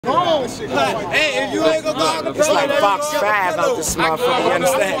Hey, if you ain't gonna go acapella, it's like Fox 5 out this motherfucker, you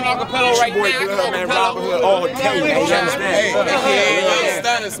understand? Acapella right now. Blood, man, Robin Hood all day, you understand? Young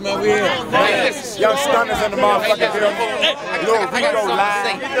Stunners, man, we here. Young Stunners in the motherfucking building. Lil Rico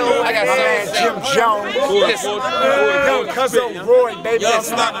live. My man Jim Jones. Young Cuzzo Roy, baby. Young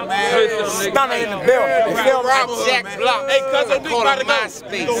Stunner, man. Stunner in the building. You feel me? Jack Block. Hey, Cuzzo, call it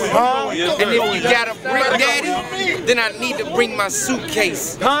MySpace. And if you got a brick daddy, then I need to bring my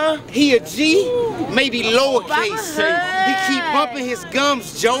suitcase. Huh? He a G, maybe lowercase. He keep bumping his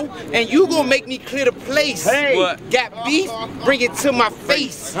gums, Joe, and you gonna make me clear the place. Hey. What? Got beef? Bring it to my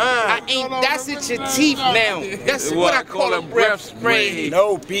face. I ain't, that's at your teeth now. That's what I call a breath spray.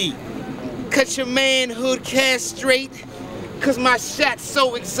 No beat. Cut your manhood castrate. Cause my shot's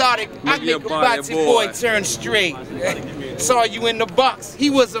so exotic, I make a bocce boy turn straight. Saw you in the box, he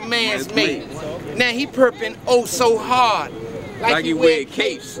was a man's mate. Now he perping oh so hard, like he wear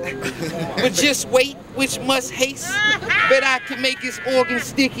capes. But just wait, which must haste. Bet I can make his organs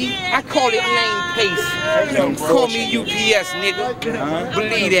sticky, I call it lane pace. Call me UPS, nigga.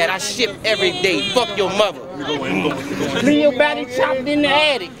 Believe that, I ship every day, fuck your mother. Leave your body chopped in the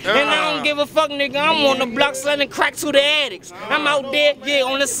attic. And I don't give a fuck, nigga. I'm on the block selling crack to the addicts. I'm out there, yeah,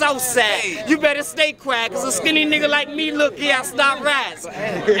 on the south side. You better stay quiet, cause a skinny nigga like me, look, yeah, I stop rise.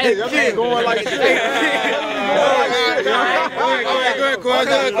 Hey, kid. Going like that. Go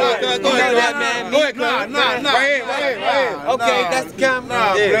ahead. Right here. Okay, that's the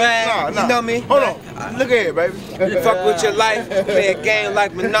camera. Man, you know me. Hold on. Look at it, baby. Fuck with your life, play a game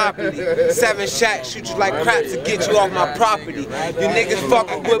like Monopoly. 7 shots, shoot you like crap to get you off my property. You niggas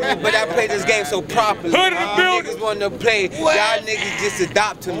fucking with me, but I play this game so properly. Niggas wanna play, y'all niggas just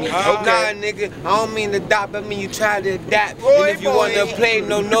adopt to me. Nah, nigga, I don't mean adopt, I mean you try to adapt. And if you wanna play,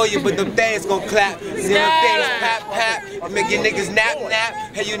 no know you, but them things gon' clap. See them things pap, make your niggas nap,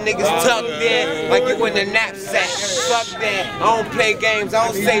 have you niggas tucked in like you in the knapsack. Fuck that, I don't play games, I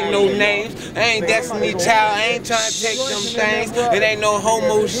don't say no names. I ain't Destiny Child, I ain't trying to take them things. It ain't no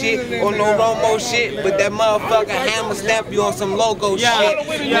homo shit or no Romo shit, but that motherfucker hammer stamp you on some logo shit.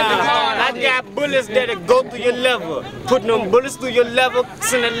 I got bullets that'll go through your liver. Put them bullets through your liver,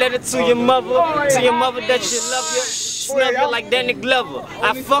 send a letter to your mother that you love you. Snub you like Danny Glover.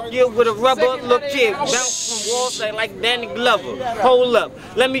 I fuck you with a rubber, look here, bounce from walls like Danny Glover. Hold up,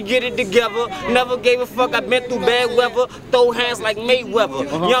 let me get it together. Never gave a fuck, I been through bad weather. Throw hands like Mayweather.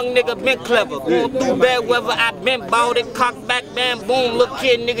 Young nigga been clever. Going through bad weather, I been bout it. Cock back, bam, boom. Look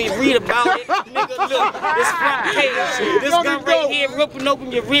here, nigga, you read about it. Nigga, look, this front page. This gun right here, ripping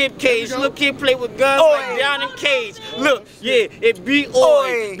open your rib cage. Look here, play with guns like down in cage. Look, yeah, it be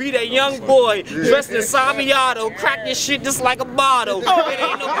Oi. Be that young boy, dressed in Saviato, crack your shit just like a bottle. It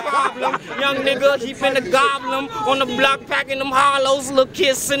ain't no problem. Young nigga, he finna gobble him on the block, packing them hollows. Little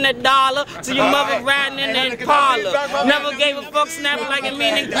kids send that dollar to your mother riding in the Impala. Never gave a fuck, snapping like a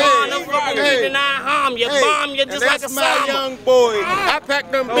mean iguana. Fucking leaving I harm you, bomb you just like a summer. That's my young boy. I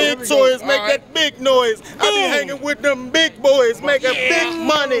pack them big toys, make that big noise. I be hanging with them big boys, making big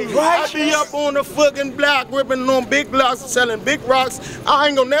money. I be up on the fucking block, ripping on big blocks, selling big rocks. I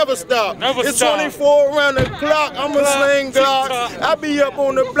ain't gonna never stop. It's 24 around the clock. I'm a sling glocks. I be up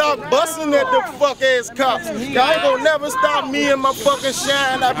on the block, busting at the fuck ass cops. Y'all ain't gonna never stop me and my fucking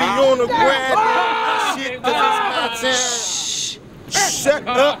shine. I be on the grind, shit, cause it's my time. Shut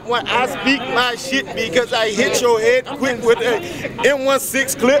up when I speak my shit because I hit your head quick with a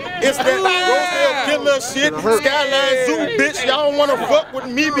M16 clip. It's that Rosedale killer shit. Skyline Zoo, bitch. Y'all don't wanna fuck with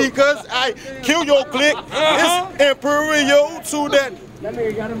me because I kill your clique. It's Imperial to that. That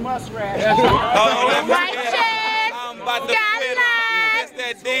nigga got a muskrat. I'm about to fit him. It's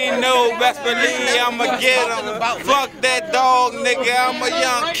that Dino, best believe I'ma get him. Fuck that dog, nigga. I'm a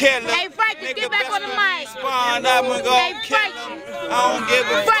young killer. Hey, Frankie, get back on the mic. Spawn, I'ma go kill him. I don't give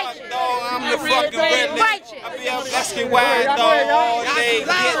a fuck, dog. I'm the fucking realest. I be out asking why, dog, all day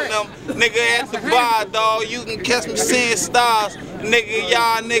getting them. Nigga at the bar, dog. You can catch me seeing stars. Nigga,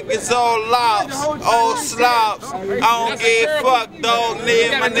 y'all niggas all lobs, all slobs. I don't give a fuck, dog.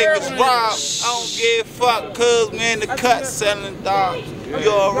 Nigga, my niggas rob. I don't give a fuck, cuz we in the cut selling dogs. You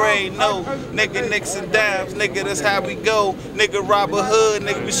already know, nigga, nicks and dimes, nigga, that's how we go. Nigga, rob a hood,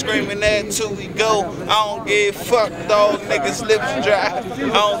 nigga, be screaming that till we go. I don't give a fuck, dog, niggas lips dry. I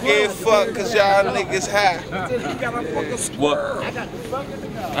don't give a fuck, cause y'all niggas high. What?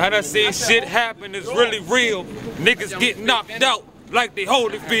 I done seen shit happen that's really real. Niggas get knocked out. like the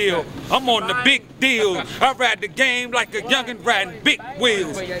Holyfield. I'm on the big deal. I ride the game like a youngin' riding big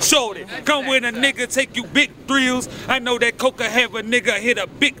wheels. Shorty, come with a nigga, take you big thrills. I know that coca have a nigga hit a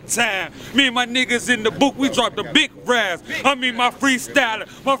big time. Me and my niggas in the booth, we drop the big raps. I mean my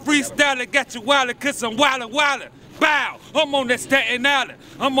freestyler got you wildin' cause I'm wildin'. Bow, I'm on that Staten Island.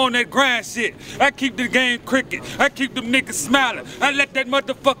 I'm on that grind shit. I keep the game cricket. I keep them niggas smiling. I let that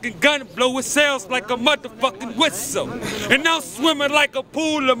motherfucking gun blow. It sounds like a motherfucking whistle. And I'm swimming like a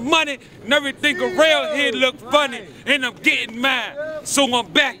pool of money. And everything around here look funny. And I'm getting mine. So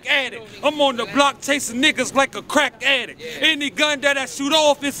I'm back at it. I'm on the block chasing niggas like a crack addict. Any gun that I shoot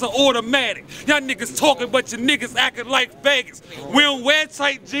off, it's an automatic. Y'all niggas talking, but your niggas acting like faggots. We don't wear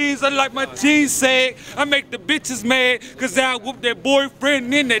tight jeans, I like my jeans sag. I make the bitches mad, cause I whoop their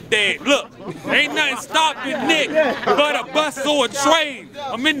boyfriend in that dad. Look, ain't nothing stopping Nick but a bus or a train.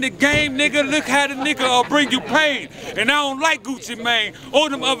 I'm in the game, nigga, look how the nigga will bring you pain. And I don't like Gucci Mane or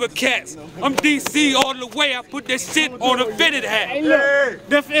them other cats. I'm DC all the way, I put that shit on a fitted hat. Hey look,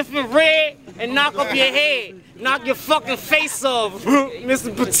 the infrared and knock up your head. Knock your fucking face off,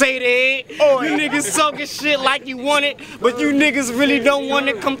 Mr. Potato Head. You niggas talking shit like you want it, but you niggas really don't want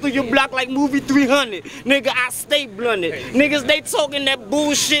it. Come through your block like movie 300. Nigga, I stay blunted. Niggas, they talking that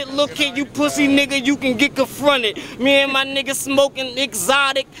bullshit. Look here, you pussy nigga, you can get confronted. Me and my niggas smoking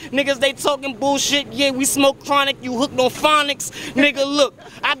exotic. Niggas, they talking bullshit. Yeah, we smoke chronic. You hooked on phonics. Nigga, look,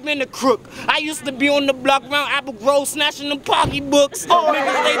 I been a crook. I used to be on the block around Apple Grove snatching them pocketbooks.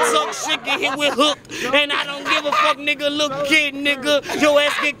 Niggas, they talk shit, get hit with hook. And I don't give a fuck, nigga. Look, kid, nigga, your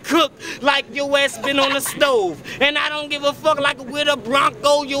ass get cooked like your ass been on the stove. And I don't give a fuck, like with a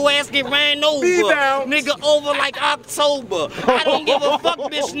Bronco, your ass get ran over. Nigga, over like October. I don't give a fuck,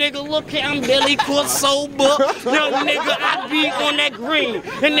 bitch, nigga. Look here, I'm barely caught sober. Young nigga, I be on that green.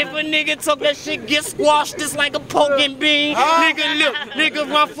 And if a nigga talk that shit, get squashed just like a poking bean. Nigga, look,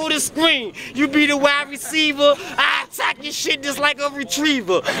 nigga, run for the screen. You be the wide receiver. I attack your shit just like a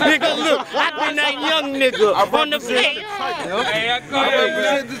retriever. Nigga, look, I been that young nigga on the play. I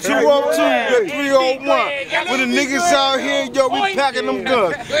represent the 202, the 301. When the niggas out here, yo, we packing them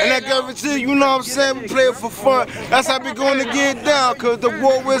guns. And I guarantee you know what I'm saying, we play it for fun. That's how we gonna get down, cause the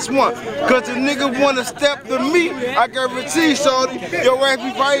war is one. Cause the nigga wanna step to me, I guarantee, shorty, your ass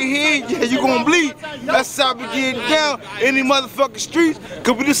be right here, yeah, you gonna bleed. That's how we get down in these motherfucking streets.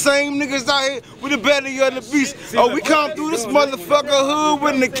 Cause we the same niggas out here with the belly of the beast. Oh, we come through this motherfucker hood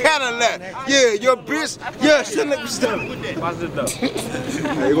with the Cadillac. Yeah, your bitch, yeah, shit like this stuff. Watch this though.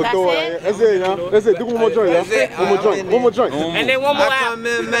 Hey, you gonna throw it. That's it, y'all. That's it. Do one more joint, y'all. One more joint. One more joint. And then one more I come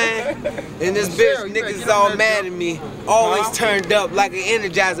in, man, and this bitch, niggas all mad at me. Always turned up like an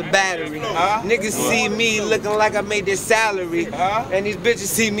Energizer battery. Niggas see me looking like I made their salary. And these bitches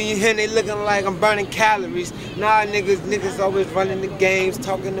see me and they looking like I'm burning calories. Nah, niggas always running the games,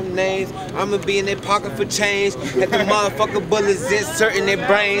 talking them names. I'ma be in their pocket for change. Let the motherfucker bullets insert in their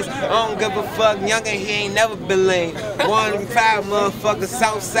brains. I don't give a fuck, youngin', he ain't never been lame. 1-5 motherfucker,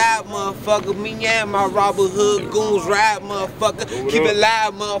 Southside motherfucker. Me and my Robert Hood goons ride motherfucker. Keep it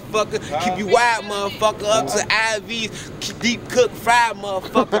live motherfucker. Keep you wide motherfucker. Up to IVs, deep cook fried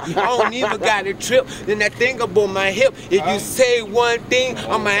motherfucker. I don't even got a trip. Then that thing up on my hip. If you say one thing,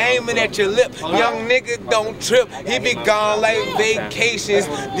 I'ma aiming at your lip. Young nigga don't trip. He be gone like vacations.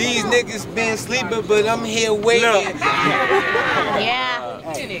 These niggas been sleeping, but I'm here waiting. Yeah.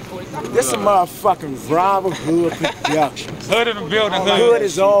 This is a motherfucking Robert Hood production. Hood in the building. Hood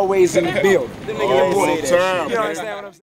is always in the building. All the time. You understand what I'm saying?